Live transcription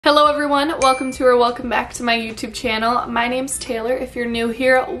everyone, welcome to or welcome back to my YouTube channel. My name's Taylor. If you're new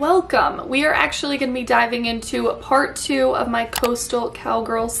here, welcome. We are actually going to be diving into part 2 of my Coastal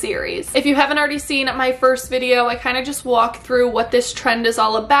Cowgirl series. If you haven't already seen my first video, I kind of just walk through what this trend is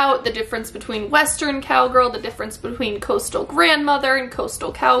all about, the difference between Western Cowgirl, the difference between Coastal Grandmother and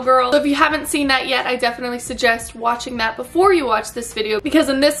Coastal Cowgirl. So if you haven't seen that yet, I definitely suggest watching that before you watch this video, because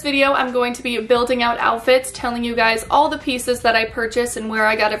in this video I'm going to be building out outfits, telling you guys all the pieces that I purchased and where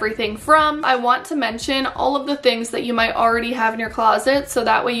I got everything from. I want to mention all of the things that you might already have in your closet, so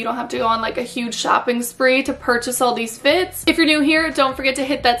that way you don't have to go on like a huge shopping spree to purchase all these fits. If you're new here, don't forget to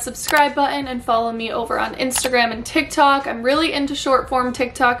hit that subscribe button and follow me over on Instagram and TikTok. I'm really into short form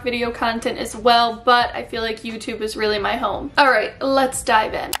TikTok video content as well, but I feel like YouTube is really my home. Alright, let's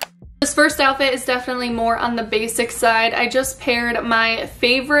dive in. This first outfit is definitely more on the basic side. I just paired my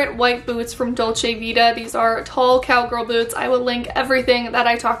favorite white boots from Dolce Vita. These are tall cowgirl boots. I will link everything that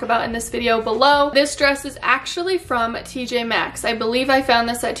I talk about in this video below. This dress is actually from TJ Maxx. I believe I found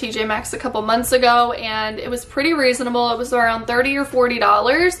this at TJ Maxx a couple months ago and it was pretty reasonable. It was around $30 or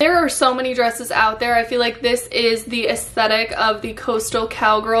 $40. There are so many dresses out there. I feel like this is the aesthetic of the Coastal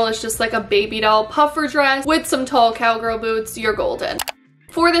Cowgirl. It's just like a baby doll puffer dress with some tall cowgirl boots. You're golden.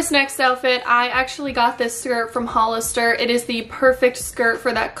 For this next outfit, I actually got this skirt from Hollister. It is the perfect skirt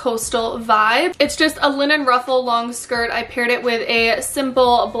for that coastal vibe. It's just a linen ruffle long skirt. I paired it with a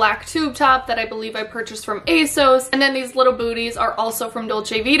simple black tube top that I believe I purchased from ASOS. And then these little booties are also from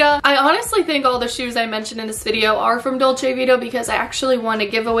Dolce Vita. I honestly think all the shoes I mentioned in this video are from Dolce Vita because I actually won a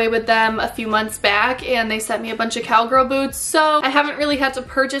giveaway with them a few months back and they sent me a bunch of cowgirl boots. So I haven't really had to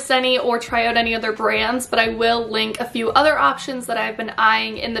purchase any or try out any other brands, but I will link a few other options that I've been eyeing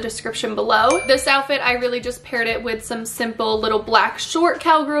in the description below. This outfit, I really just paired it with some simple little black short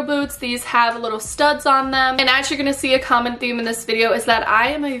cowgirl boots. These have little studs on them. And as you're gonna see, a common theme in this video is that I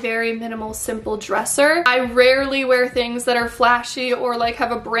am a very minimal, simple dresser. I rarely wear things that are flashy or like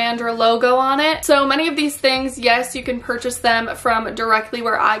have a brand or logo on it. So many of these things, yes, you can purchase them from directly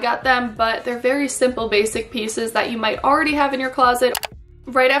where I got them, but they're very simple, basic pieces that you might already have in your closet.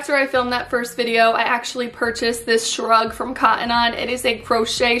 Right after I filmed that first video, I actually purchased this shrug from Cotton On. It is a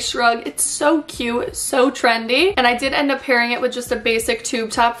crochet shrug. It's so cute, so trendy. And I did end up pairing it with just a basic tube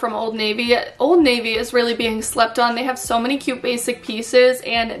top from Old Navy. Old Navy is really being slept on. They have so many cute basic pieces,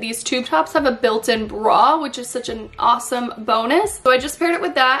 and these tube tops have a built-in bra, which is such an awesome bonus. So I just paired it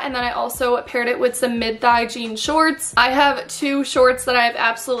with that, and then I also paired it with some mid-thigh jean shorts. I have two shorts that I've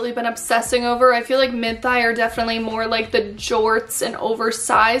absolutely been obsessing over. I feel like mid-thigh are definitely more like the jorts and oversized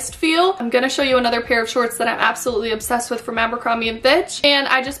feel. I'm gonna show you another pair of shorts that I'm absolutely obsessed with from Abercrombie Fitch, and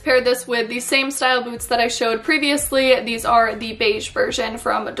I just paired this with the same style boots that I showed previously. These are the beige version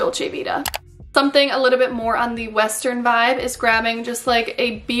from Dolce Vita. Something a little bit more on the Western vibe is grabbing just like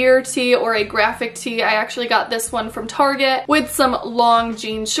a beer tee or a graphic tee. I actually got this one from Target with some long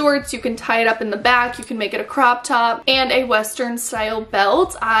jean shorts. You can tie it up in the back, you can make it a crop top, and a Western style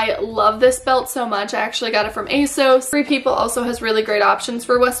belt. I love this belt so much. I actually got it from ASOS. Free People also has really great options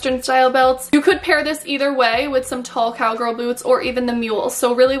for Western style belts. You could pair this either way with some tall cowgirl boots or even the mule,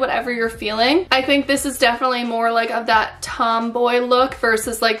 so really whatever you're feeling. I think this is definitely more like of that tomboy look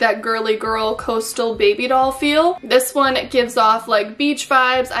versus like that girly girl coastal baby doll feel. This one gives off like beach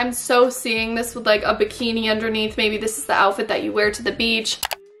vibes. I'm so seeing this with like a bikini underneath. Maybe this is the outfit that you wear to the beach.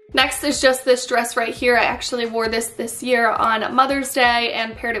 Next is just this dress right here. I actually wore this year on Mother's Day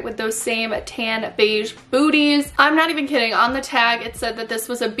and paired it with those same tan beige booties. I'm not even kidding. On the tag it said that this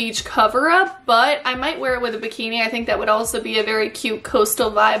was a beach cover-up, but I might wear it with a bikini. I think that would also be a very cute coastal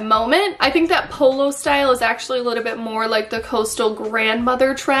vibe moment. I think that polo style is actually a little bit more like the coastal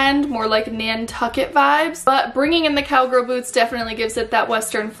grandmother trend, more like Nantucket vibes, but bringing in the cowgirl boots definitely gives it that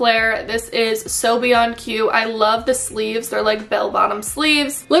Western flair. This is so beyond cute. I love the sleeves. They're like bell-bottom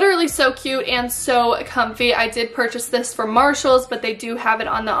sleeves. Literally so cute and so comfy. I did purchase this from Marshalls, but they do have it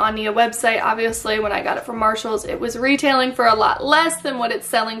on the Onia website. Obviously, when I got it from Marshalls, it was retailing for a lot less than what it's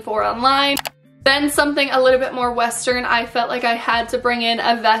selling for online. Then something a little bit more Western, I felt like I had to bring in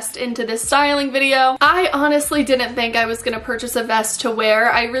a vest into this styling video. I honestly didn't think I was going to purchase a vest to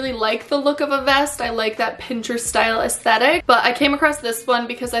wear. I really like the look of a vest. I like that Pinterest style aesthetic, but I came across this one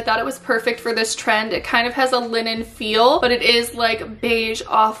because I thought it was perfect for this trend. It kind of has a linen feel, but it is like beige,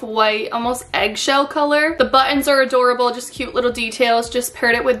 off-white, almost eggshell color. The buttons are adorable, just cute little details. Just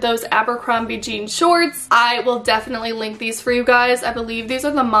paired it with those Abercrombie jean shorts. I will definitely link these for you guys. I believe these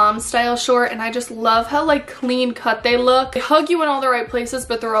are the mom style short, and I I just love how like clean cut they look. They hug you in all the right places,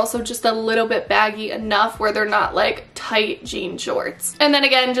 but they're also just a little bit baggy enough where they're not like tight jean shorts. And then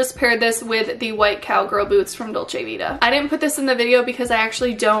again, just paired this with the white cowgirl boots from Dolce Vita. I didn't put this in the video because I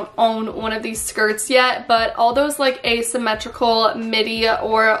actually don't own one of these skirts yet, but all those like asymmetrical midi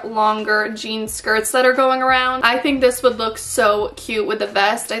or longer jean skirts that are going around, I think this would look so cute with the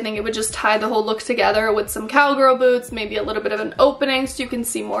vest. I think it would just tie the whole look together with some cowgirl boots, maybe a little bit of an opening so you can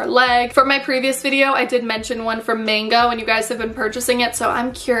see more leg. For my previous video, I did mention one from Mango and you guys have been purchasing it, so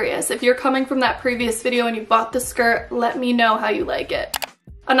I'm curious. If you're coming from that previous video and you bought the skirt, let me know how you like it.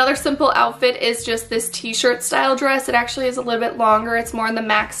 Another simple outfit is just this t-shirt style dress. It actually is a little bit longer. It's more on the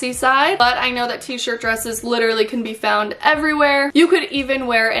maxi side, but I know that t-shirt dresses literally can be found everywhere. You could even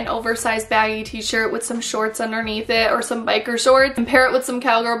wear an oversized baggy t-shirt with some shorts underneath it or some biker shorts and pair it with some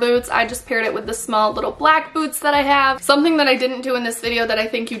cowgirl boots. I just paired it with the small little black boots that I have. Something that I didn't do in this video that I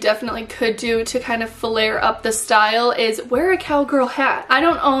think you definitely could do to kind of flare up the style is wear a cowgirl hat. I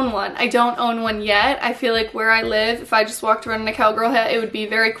don't own one. I don't own one yet. I feel like where I live, if I just walked around in a cowgirl hat, it would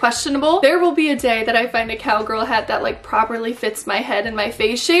be very questionable. There will be a day that I find a cowgirl hat that like properly fits my head and my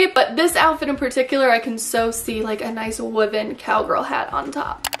face shape, but this outfit in particular, I can so see like a nice woven cowgirl hat on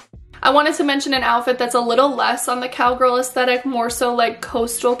top. I wanted to mention an outfit that's a little less on the cowgirl aesthetic, more so like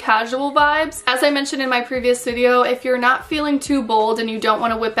coastal casual vibes. As I mentioned in my previous video, if you're not feeling too bold and you don't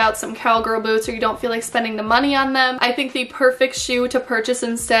want to whip out some cowgirl boots or you don't feel like spending the money on them, I think the perfect shoe to purchase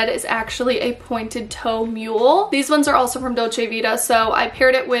instead is actually a pointed toe mule. These ones are also from Dolce Vita, so I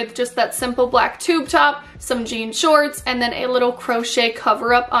paired it with just that simple black tube top, some jean shorts, and then a little crochet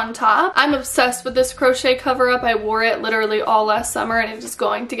cover up on top. I'm obsessed with this crochet cover up. I wore it literally all last summer and it is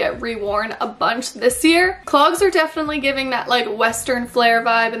going to get reworn a bunch this year. Clogs are definitely giving that like western flair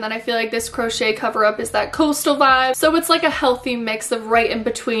vibe, and then I feel like this crochet cover up is that coastal vibe. So it's like a healthy mix of right in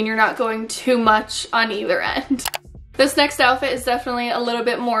between. You're not going too much on either end. This next outfit is definitely a little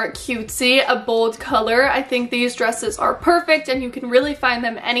bit more cutesy, a bold color. I think these dresses are perfect and you can really find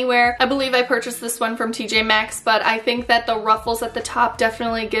them anywhere. I believe I purchased this one from TJ Maxx, but I think that the ruffles at the top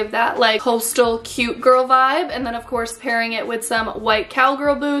definitely give that like coastal cute girl vibe. And then of course pairing it with some white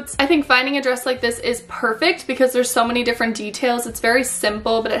cowgirl boots. I think finding a dress like this is perfect because there's so many different details. It's very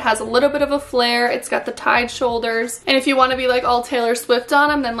simple, but it has a little bit of a flare. It's got the tied shoulders. And if you want to be like all Taylor Swift on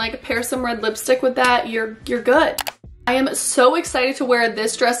them, then like pair some red lipstick with that, you're good. I am so excited to wear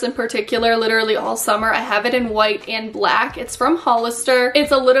this dress in particular literally all summer. I have it in white and black. It's from Hollister.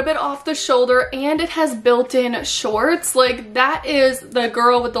 It's a little bit off the shoulder and it has built-in shorts. Like that is the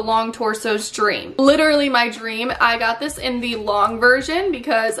girl with the long torso's dream. Literally my dream. I got this in the long version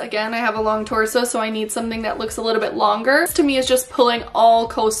because again, I have a long torso, so I need something that looks a little bit longer. This to me is just pulling all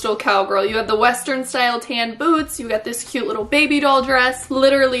coastal cowgirl. You have the western style tan boots. You got this cute little baby doll dress.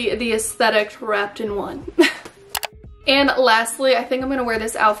 Literally the aesthetic wrapped in one. And lastly, I think I'm gonna wear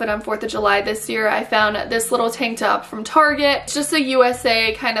this outfit on 4th of July this year. I found this little tank top from Target. It's just a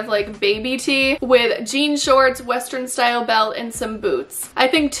USA kind of like baby tee with jean shorts, western style belt, and some boots. I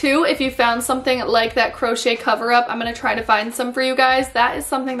think too, if you found something like that crochet cover up, I'm gonna try to find some for you guys. That is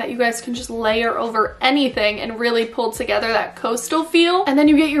something that you guys can just layer over anything and really pull together that coastal feel. And then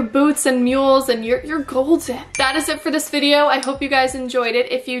you get your boots and mules and you're golden. That is it for this video. I hope you guys enjoyed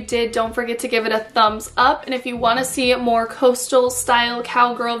it. If you did, don't forget to give it a thumbs up. And if you wanna see more coastal style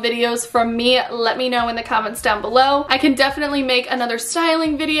cowgirl videos from me, let me know in the comments down below. I can definitely make another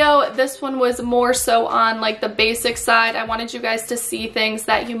styling video. This one was more so on like the basic side. I wanted you guys to see things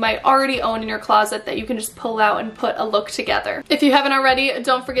that you might already own in your closet that you can just pull out and put a look together. If you haven't already,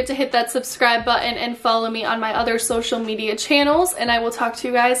 don't forget to hit that subscribe button and follow me on my other social media channels, and I will talk to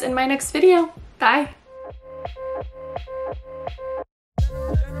you guys in my next video. Bye!